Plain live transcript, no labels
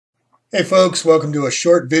Hey folks, welcome to a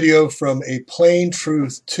short video from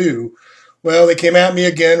Aplanetruth2. Well, they came at me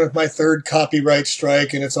again with my third copyright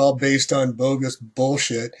strike, and it's all based on bogus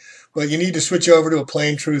bullshit. But you need to switch over to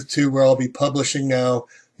Aplanetruth2, where I'll be publishing now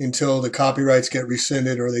until the copyrights get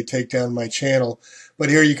rescinded or they take down my channel. But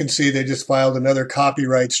here you can see they just filed another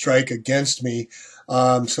copyright strike against me.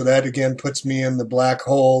 So that again puts me in the black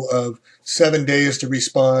hole of 7 days to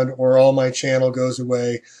respond, or all my channel goes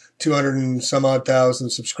away. 200 and some odd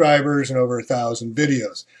thousand subscribers and over 1,000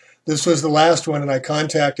 videos. This was the last one, and I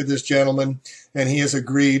contacted this gentleman, and he has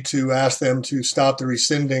agreed to ask them to stop the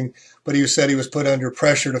rescinding, but he said he was put under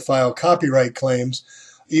pressure to file copyright claims,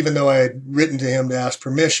 even though I had written to him to ask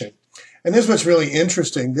permission. And this is what's really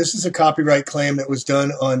interesting. This is a copyright claim that was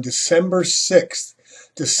done on December 6th.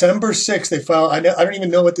 December 6th, they filed. I don't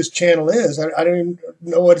even know what this channel is. I don't even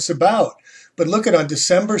know what it's about. But look at, on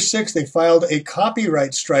December 6th, they filed a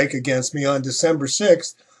copyright strike against me on December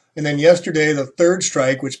 6th. And then yesterday, the third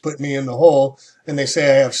strike, which put me in the hole, and they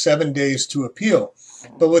say I have 7 days to appeal.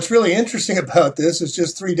 But what's really interesting about this is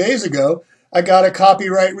just 3 days ago, I got a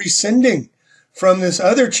copyright rescinding from this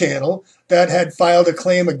other channel that had filed a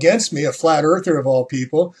claim against me, a flat earther of all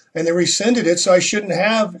people, and they rescinded it, so I shouldn't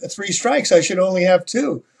have 3 strikes. I should only have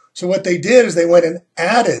 2. So what they did is they went and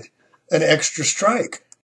added an extra strike.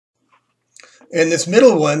 And this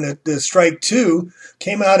middle one, the strike 2,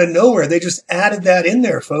 came out of nowhere. They just added that in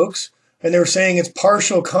there, folks. And they were saying it's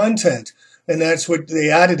partial content. And that's what they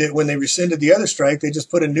added it when they rescinded the other strike. They just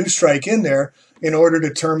put a new strike in there in order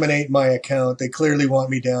to terminate my account. They clearly want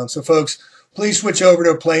me down. So, folks, please switch over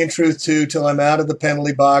to Aplanetruth2 till I'm out of the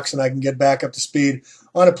penalty box and I can get back up to speed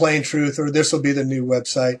on Aplanetruth, or this will be the new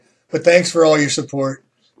website. But thanks for all your support,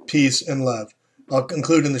 peace, and love. I'll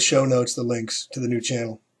include in the show notes the links to the new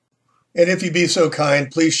channel. And if you be so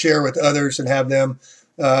kind, please share with others and have them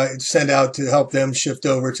send out to help them shift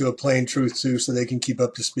over to Aplanetruth2 so they can keep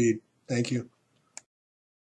up to speed. Thank you.